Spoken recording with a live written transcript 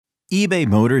eBay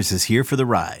Motors is here for the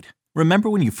ride. Remember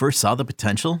when you first saw the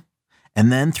potential?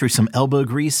 And then through some elbow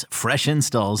grease, fresh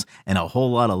installs, and a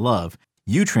whole lot of love,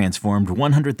 you transformed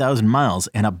 100,000 miles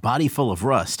and a body full of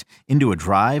rust into a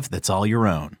drive that's all your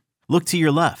own. Look to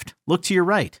your left. Look to your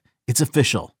right. It's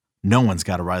official. No one's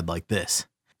got a ride like this.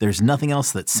 There's nothing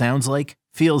else that sounds like,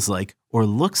 feels like, or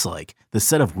looks like the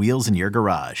set of wheels in your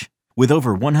garage. With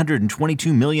over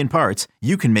 122 million parts,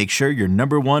 you can make sure your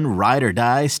number one ride or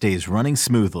die stays running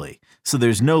smoothly. So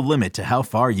there's no limit to how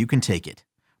far you can take it.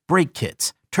 Brake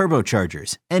kits,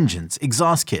 turbochargers, engines,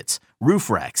 exhaust kits, roof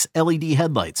racks, LED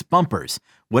headlights, bumpers,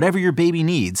 whatever your baby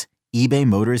needs, eBay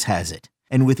Motors has it.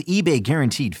 And with eBay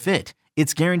Guaranteed Fit,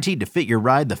 it's guaranteed to fit your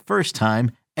ride the first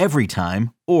time, every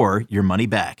time, or your money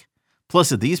back.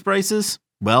 Plus at these prices,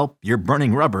 well, you're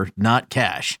burning rubber, not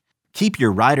cash. Keep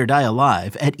your ride or die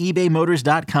alive at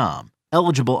ebaymotors.com.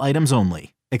 Eligible items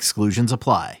only. Exclusions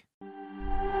apply.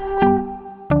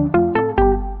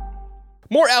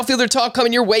 More Outfielder talk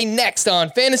coming your way next on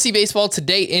Fantasy Baseball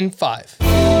Today in 5.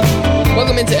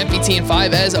 Welcome into FBT in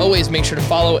 5. As always, make sure to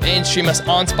follow and stream us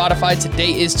on Spotify.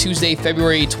 Today is Tuesday,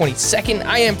 February 22nd.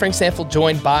 I am Frank Stanfield,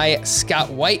 joined by Scott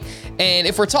White. And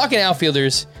if we're talking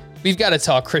outfielders, we've got to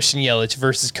talk Christian Yelich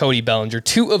versus Cody Bellinger,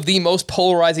 two of the most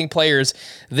polarizing players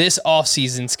this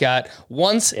offseason, Scott.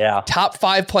 Once top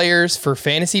 5 players for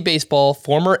fantasy baseball,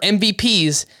 former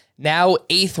MVPs, now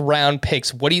 8th round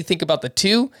picks. What do you think about the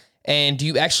two? And do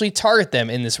you actually target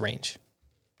them in this range?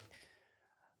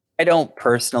 I don't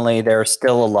personally. There are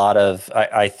still a lot of,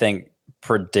 I think,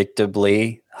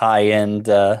 predictably high-end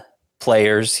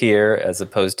players here as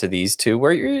opposed to these two,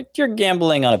 where you're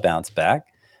gambling on a bounce back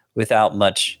without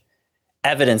much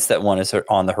evidence that one is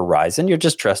on the horizon. You're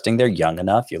just trusting they're young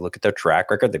enough. You look at their track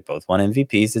record; they both won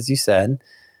MVPs, as you said,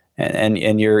 and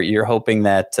you're hoping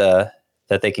that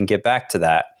that they can get back to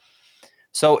that.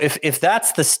 So if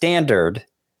that's the standard,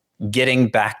 getting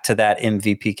back to that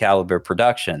MVP caliber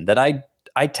production, then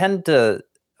I tend to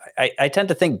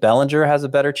think Bellinger has a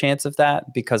better chance of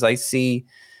that, because I see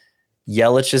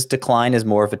Yelich's decline as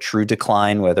more of a true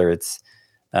decline, whether it's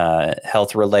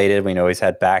health related. We know he's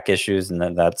had back issues, and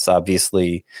then that's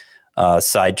obviously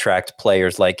sidetracked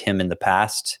players like him in the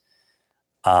past.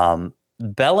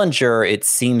 Bellinger, it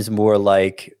seems more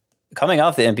like coming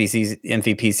off the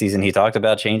MVP season, he talked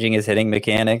about changing his hitting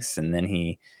mechanics, and then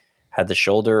he had the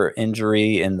shoulder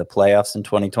injury in the playoffs in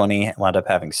 2020, wound up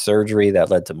having surgery that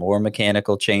led to more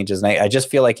mechanical changes. And I just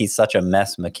feel like he's such a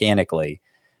mess mechanically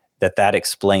that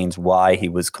explains why he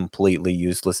was completely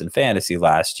useless in fantasy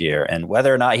last year. And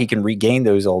whether or not he can regain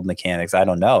those old mechanics, I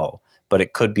don't know, but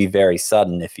it could be very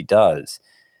sudden if he does.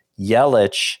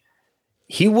 Yelich,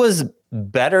 he was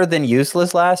better than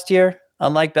useless last year,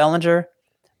 unlike Bellinger,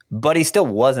 but he still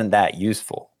wasn't that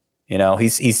useful. You know, he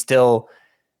still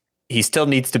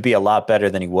needs to be a lot better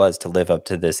than he was to live up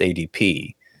to this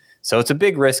ADP. So it's a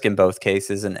big risk in both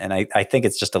cases, and I think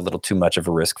it's just a little too much of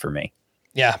a risk for me.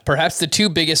 Yeah, perhaps the two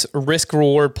biggest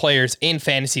risk-reward players in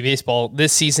fantasy baseball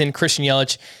this season, Christian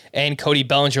Yelich and Cody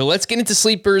Bellinger. Let's get into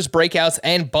sleepers, breakouts,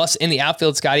 and busts in the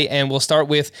outfield, Scotty, and we'll start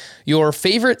with your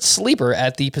favorite sleeper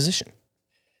at the position.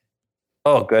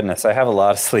 Oh, goodness. I have a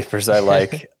lot of sleepers I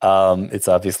like. It's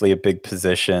obviously a big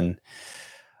position.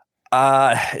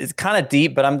 It's kind of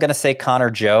deep, but I'm going to say Connor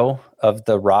Joe of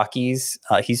the Rockies.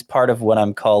 He's part of what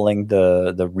I'm calling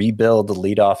the rebuild, the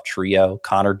leadoff trio.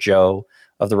 Connor Joe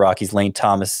of the Rockies, Lane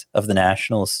Thomas of the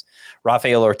Nationals,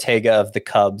 Rafael Ortega of the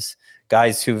Cubs,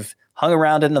 guys who've hung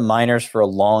around in the minors for a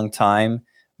long time,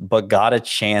 but got a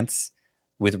chance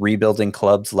with rebuilding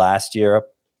clubs last year,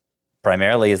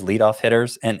 primarily as leadoff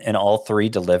hitters, and all three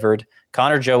delivered.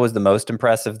 Connor Joe was the most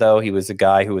impressive, though. He was a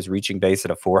guy who was reaching base at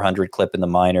a 400 clip in the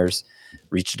minors,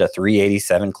 reached a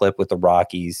 387 clip with the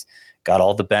Rockies, got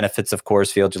all the benefits of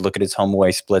Coors Field. You look at his home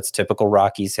away splits, typical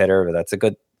Rockies hitter,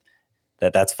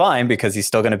 but that's fine because he's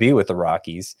still going to be with the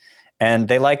Rockies. And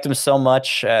they liked him so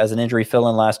much as an injury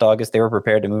fill-in last August, they were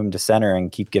prepared to move him to center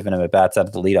and keep giving him at-bats out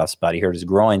of the leadoff spot. He hurt his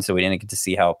groin, so we didn't get to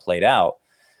see how it played out.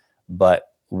 But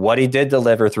what he did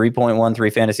deliver,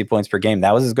 3.13 fantasy points per game,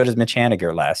 that was as good as Mitch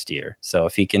Haniger last year. So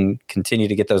if he can continue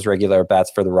to get those regular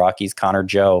at-bats for the Rockies, Connor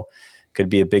Joe could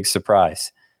be a big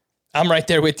surprise. I'm right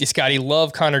there with you, Scotty.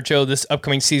 Love Connor Joe this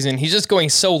upcoming season. He's just going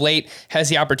so late, has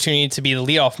the opportunity to be the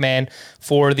leadoff man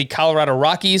for the Colorado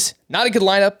Rockies. Not a good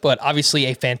lineup, but obviously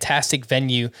a fantastic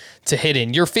venue to hit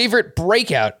in. Your favorite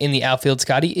breakout in the outfield,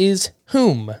 Scotty, is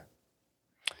whom?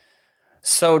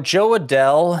 So Joe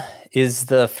Adell is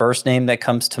the first name that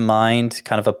comes to mind,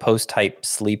 kind of a post-type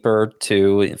sleeper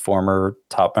to former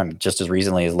top, just as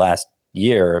recently as last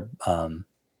year,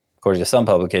 according to some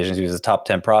publications, he was a top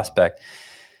 10 prospect.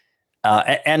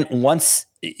 And once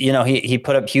he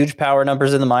put up huge power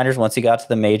numbers in the minors. Once he got to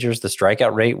the majors, the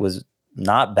strikeout rate was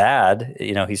not bad.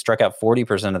 He struck out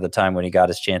 40% of the time when he got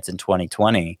his chance in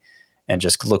 2020 and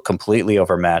just looked completely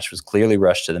overmatched, was clearly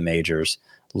rushed to the majors.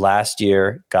 Last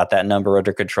year, got that number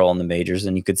under control in the majors,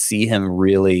 and you could see him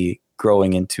really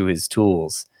growing into his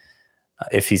tools.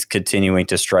 If he's continuing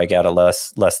to strike out at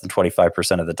less than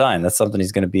 25% of the time, that's something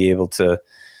he's going to be able to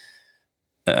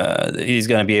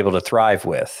thrive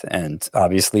with. And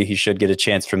obviously he should get a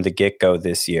chance from the get-go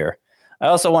this year. I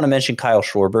also want to mention Kyle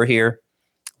Schwarber here.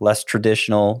 Less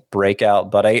traditional breakout,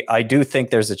 but I do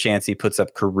think there's a chance he puts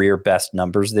up career best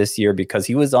numbers this year because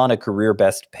he was on a career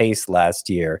best pace last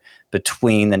year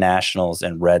between the Nationals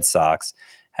and Red Sox,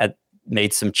 had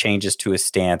made some changes to his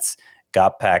stance,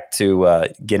 got back to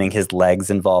getting his legs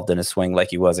involved in a swing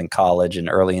like he was in college and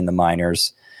early in the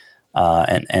minors.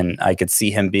 And I could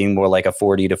see him being more like a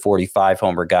 40 to 45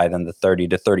 homer guy than the 30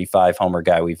 to 35 homer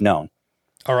guy we've known.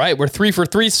 All right, we're 3 for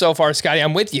 3 so far, Scotty.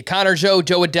 I'm with you. Connor Joe,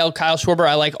 Joe Adell, Kyle Schwarber.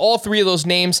 I like all three of those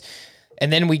names.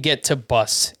 And then we get to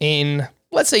busts in,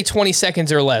 let's say, 20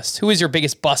 seconds or less. Who is your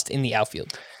biggest bust in the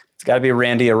outfield? It's got to be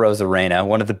Randy Arozarena,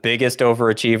 one of the biggest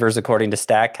overachievers according to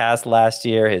StatCast last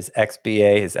year. His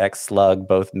XBA, his X-Slug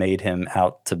both made him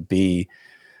out to be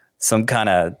some kind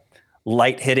of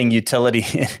light-hitting utility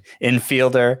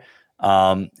infielder.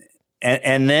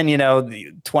 And then,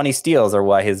 the 20 steals are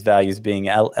why his value is being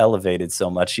elevated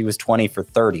so much. He was 20 for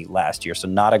 30 last year, so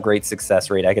not a great success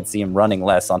rate. I could see him running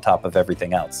less on top of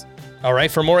everything else. All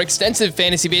right, for more extensive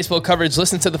fantasy baseball coverage,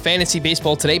 listen to the Fantasy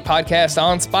Baseball Today podcast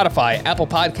on Spotify, Apple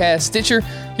Podcasts, Stitcher,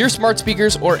 your smart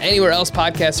speakers, or anywhere else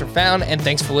podcasts are found. And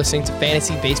thanks for listening to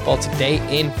Fantasy Baseball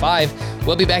Today in 5.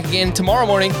 We'll be back again tomorrow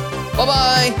morning.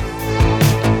 Bye-bye.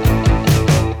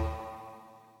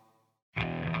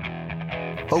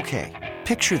 Okay,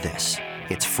 picture this.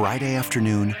 It's Friday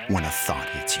afternoon when a thought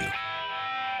hits you.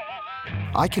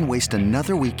 I can waste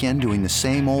another weekend doing the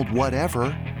same old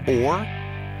whatever, or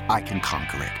I can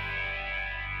conquer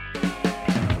it.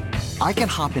 I can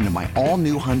hop into my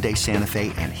all-new Hyundai Santa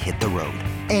Fe and hit the road.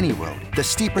 Any road. The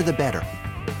steeper, the better.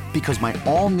 Because my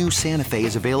all-new Santa Fe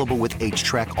is available with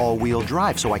H-Track all-wheel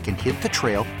drive, so I can hit the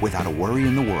trail without a worry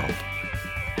in the world.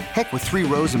 Heck, with 3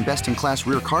 rows and best-in-class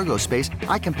rear cargo space,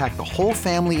 I can pack the whole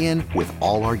family in with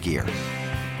all our gear.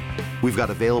 We've got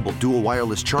available dual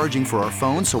wireless charging for our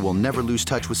phones, so we'll never lose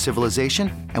touch with civilization,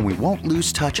 and we won't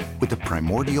lose touch with the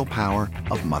primordial power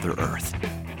of Mother Earth.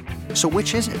 So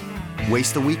which is it?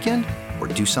 Waste the weekend or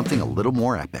do something a little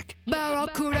more epic?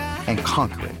 And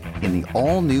conquer it in the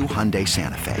all-new Hyundai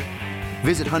Santa Fe.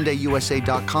 Visit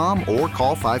HyundaiUSA.com or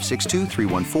call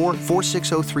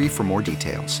 562-314-4603 for more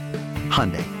details.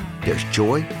 Hyundai, there's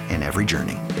joy in every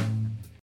journey.